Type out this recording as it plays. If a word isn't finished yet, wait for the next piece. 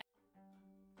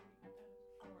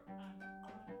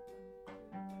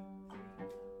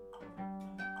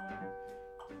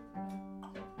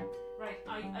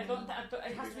I don't.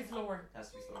 It has to be slower. Has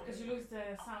to be slower. Because you lose the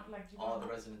sound, like you the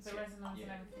resonance. The resonance and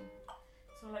everything.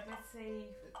 So like, let's say.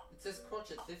 It says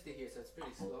crotch at 50 here, so it's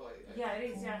pretty slow. Yeah,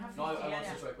 it is. Yeah, I have 50. No, I want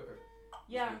to try quicker.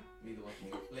 Yeah. Me the one.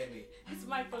 Blame me. It's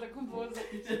Michael, the composer.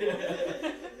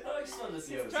 I just wanted to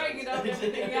see how it's trying it out.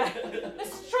 Everything. Yeah.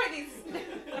 Let's try this.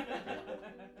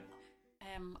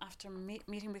 After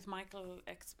meeting with Michael,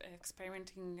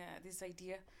 experimenting this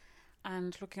idea,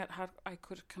 and looking at how I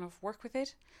could kind of work with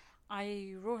it,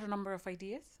 I wrote a number of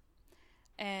ideas.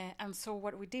 And so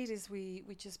what we did is we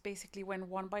just basically went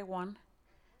one by one.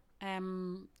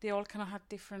 They all kind of had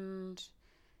different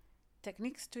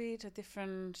techniques to it,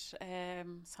 different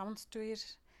sounds to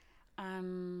it,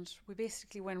 and we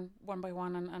basically went one by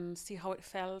one and see how it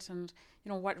felt, and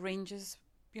what ranges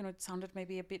it sounded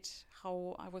maybe a bit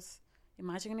how I was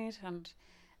imagining it, and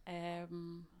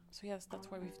so yes, that's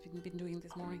what we've been doing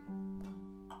this morning.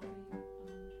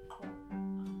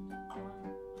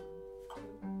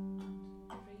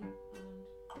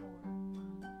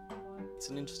 It's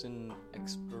an interesting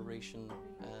exploration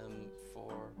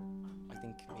for, I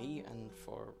think, me and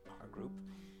for our group.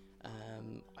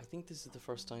 I think this is the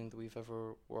first time that we've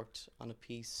ever worked on a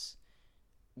piece,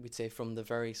 we'd say, from the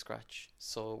very scratch.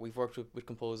 So we've worked with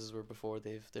composers where before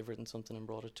they've written something and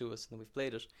brought it to us and then we've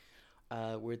played it.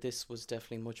 Where this was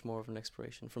definitely much more of an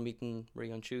exploration. From meeting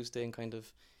Marie on Tuesday and kind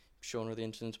of showing her the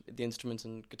instrument,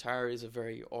 and guitar is a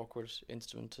very awkward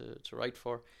instrument to write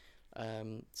for.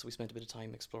 So we spent a bit of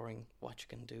time exploring what you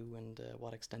can do and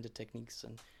what extended techniques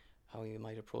and how you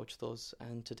might approach those.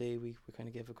 And today we kind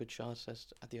of gave a good shot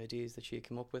at the ideas that she had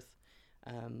come up with,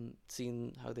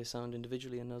 seeing how they sound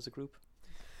individually and as a group.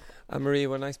 Marie,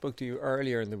 when I spoke to you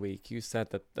earlier in the week, you said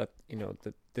that that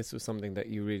this was something that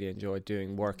you really enjoyed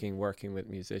doing, working with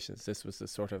musicians. This was the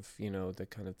sort of the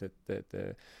kind of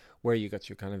the where you got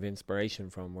your kind of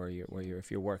inspiration from, where you if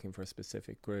you're working for a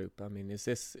specific group. I mean, is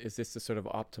this the sort of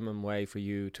optimum way for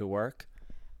you to work?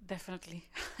 Definitely.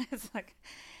 It's like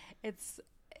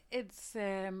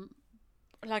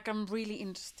I'm really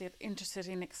interested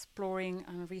in exploring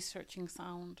and researching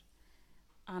sound,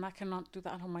 and I cannot do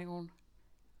that on my own.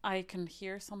 I can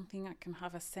hear something, I can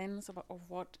have a sense of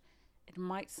what it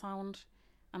might sound,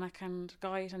 and I can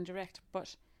guide and direct,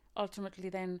 but ultimately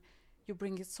then you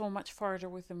bring it so much further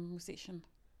with the musician.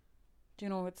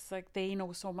 It's like they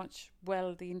know so much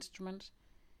well the instrument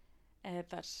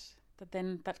that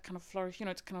then that kind of flourish.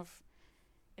 It kind of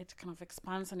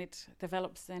expands and it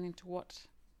develops then into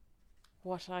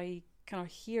what I kind of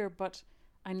hear, but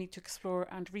I need to explore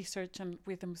and research and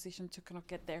with the musician to kind of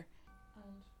get there.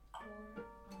 And 4 and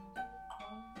 1 and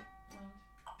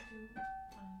 3 and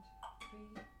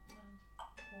 4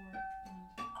 and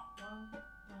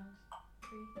 1 and 3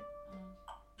 and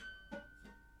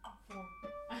 4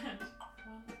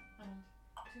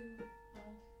 and 1 and 2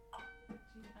 and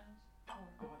 3 and 4.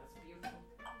 Oh, that's beautiful.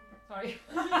 Sorry.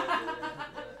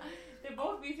 They're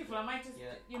both beautiful. I might just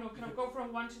kind of go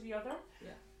from one to the other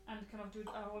and kind of do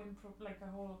a whole a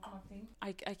whole kind of thing.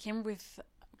 I came with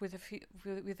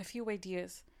a few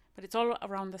ideas, but it's all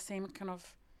around the same kind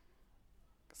of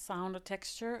sound or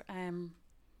texture, and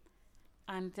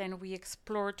then we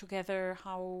explored together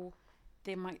how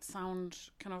they might sound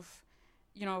kind of,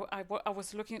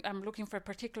 I'm looking for a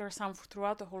particular sound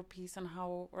throughout the whole piece, and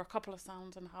how, or a couple of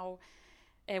sounds, and how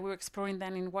we were exploring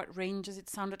then in what ranges it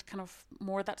sounded kind of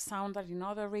more that sound than in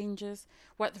other ranges,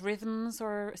 what rhythms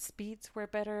or speeds were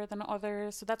better than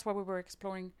others. So that's what we were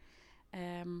exploring.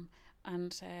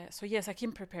 So yes, I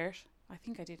came prepared. I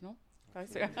think I did, no?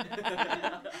 Guys? 1, 2, 3,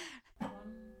 4.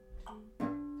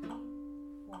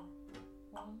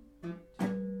 1, 2.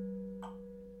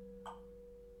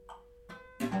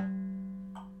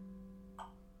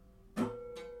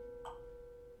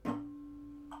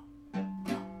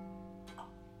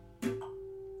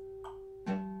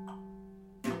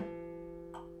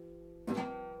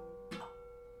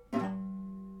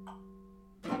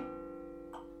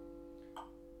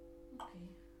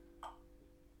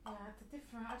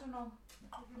 I don't know.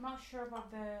 I'm not sure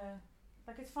about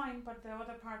it's fine, but the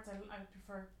other parts I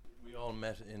prefer. We all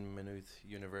met in Maynooth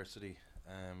University.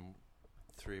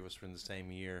 3 of us were in the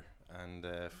same year, and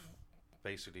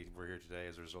basically we're here today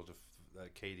as a result of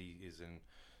Katie is in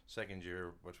second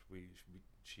year, but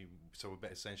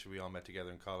essentially we all met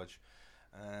together in college.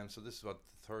 So this is about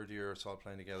the third year us all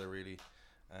playing together really.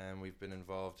 We've been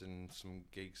involved in some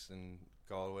gigs in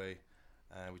Galway.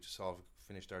 We just all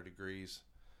finished our degrees.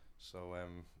 So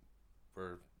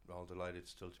we're all delighted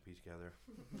still to be together.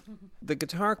 The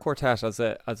Guitar Quartet as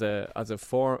a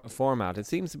format, it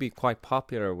seems to be quite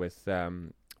popular with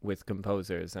with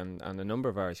composers, and a number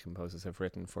of Irish composers have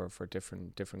written for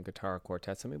different guitar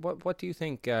quartets. I mean, what do you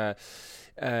think it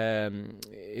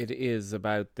is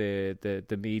about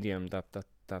the medium that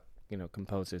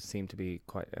composers seem to be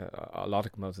quite a lot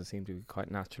of composers seem to be quite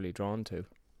naturally drawn to?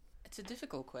 It's a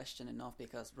difficult question enough,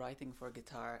 because writing for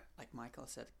guitar, like Michael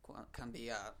said, can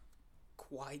be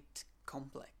quite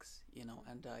complex,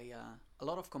 and a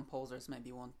lot of composers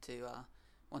maybe want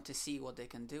to see what they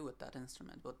can do with that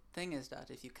instrument. But the thing is that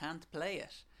if you can't play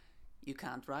it, you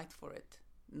can't write for it,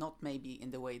 not maybe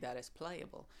in the way that is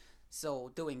playable.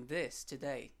 So doing this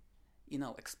today,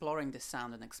 exploring the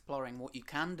sound and exploring what you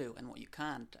can do and what you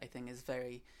can't, I think is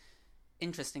very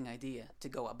interesting idea to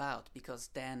go about, because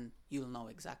then you'll know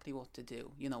exactly what to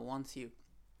do. Once you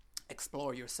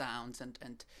explore your sounds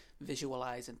and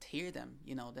visualize and hear them,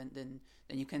 then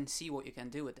you can see what you can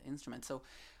do with the instrument. So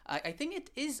I think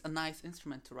it is a nice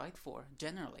instrument to write for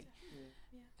generally.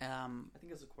 I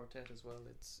think as a quartet as well,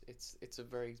 it's a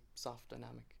very soft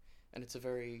dynamic, and it's a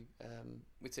very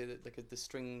we'd say that like the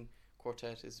string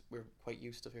quartet we're quite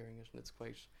used to hearing it, and it's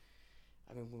quite.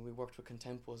 I mean, when we worked with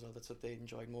Contempo as well, that's what they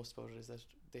enjoyed most about it, is that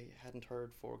they hadn't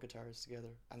heard four guitars together,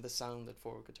 and the sound that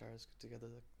four guitars together,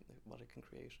 what it can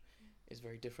create, is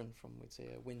very different from, we'd say,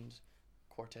 a wind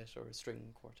quartet or a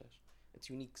string quartet. It's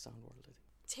unique sound world, I think.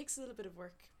 It takes a little bit of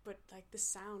work, but like the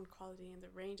sound quality and the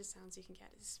range of sounds you can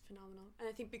get is phenomenal. And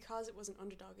I think because it was an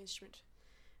underdog instrument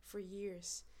for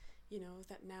years,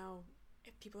 that now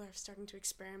people are starting to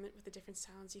experiment with the different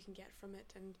sounds you can get from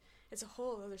it, and it's a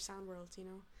whole other sound world,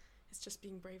 It's just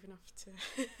being brave enough to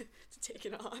to take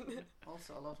it on.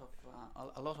 Also,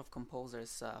 a lot of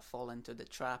composers fall into the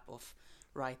trap of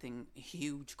writing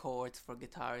huge chords for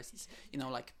guitarists.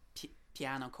 Like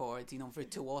piano chords.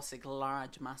 Virtuosic,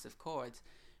 large, massive chords.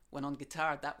 When on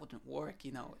guitar, that wouldn't work.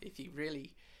 If you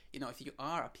really, if you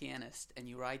are a pianist and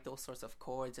you write those sorts of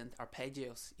chords and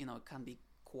arpeggios, it can be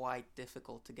quite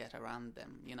difficult to get around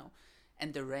them.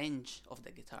 And the range of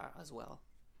the guitar as well.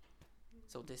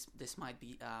 So this might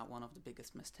be one of the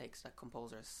biggest mistakes that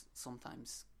composers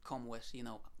sometimes come with,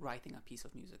 writing a piece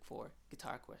of music for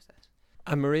guitar quartet.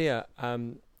 And Maria,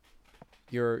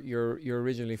 you're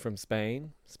originally from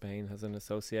Spain. Spain has an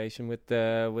association with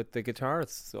the guitar.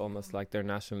 It's almost like their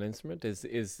national instrument.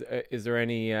 Is there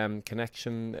any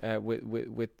connection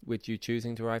with you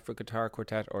choosing to write for guitar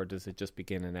quartet, or does it just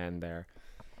begin and end there?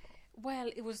 Well,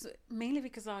 it was mainly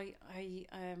because I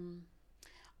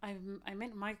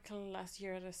met Michael last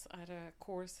year at a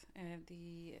course,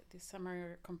 the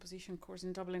summer composition course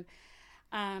in Dublin,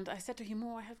 and I said to him,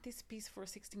 I have this piece for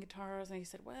 16 guitars, and he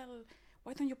said, well,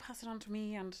 why don't you pass it on to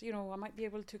me, and I might be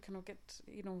able to kind of get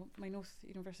my North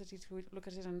University to look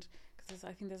at it, and because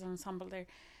I think there's an ensemble there,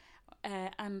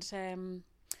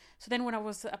 so then when I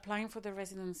was applying for the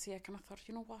residency, I kind of thought,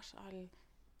 what,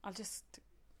 I'll just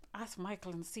ask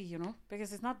Michael and see,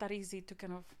 because it's not that easy to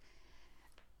kind of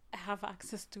have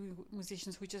access to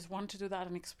musicians who just want to do that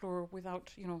and explore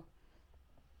without,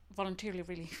 voluntarily,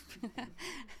 really.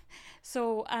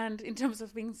 So, and in terms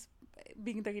of being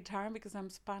the guitar, because I'm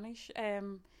Spanish, I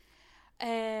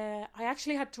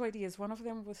actually had two ideas. One of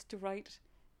them was to write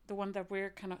the one that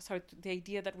the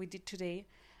idea that we did today,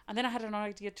 and then I had another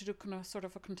idea to do kind of sort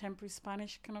of a contemporary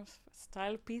Spanish kind of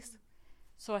style piece.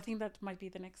 So I think that might be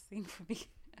the next thing for me.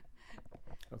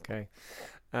 Okay.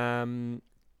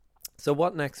 So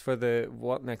what next for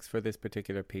this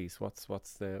particular piece? What's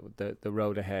the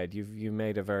road ahead? You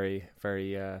made a very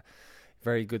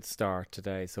very good start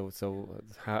today. So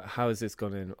how is this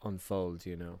going to unfold?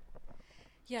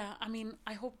 Yeah, I mean,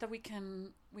 I hope that we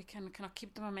can kind of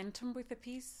keep the momentum with the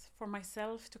piece. For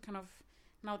myself, to kind of,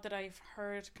 now that I've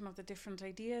heard kind of the different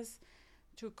ideas,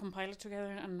 to compile it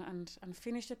together and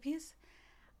finish the piece,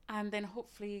 and then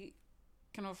hopefully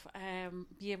kind of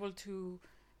be able to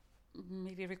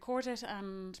maybe record it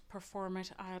and perform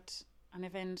it at an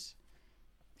event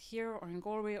here or in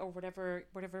Galway, or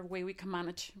whatever way we can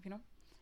manage,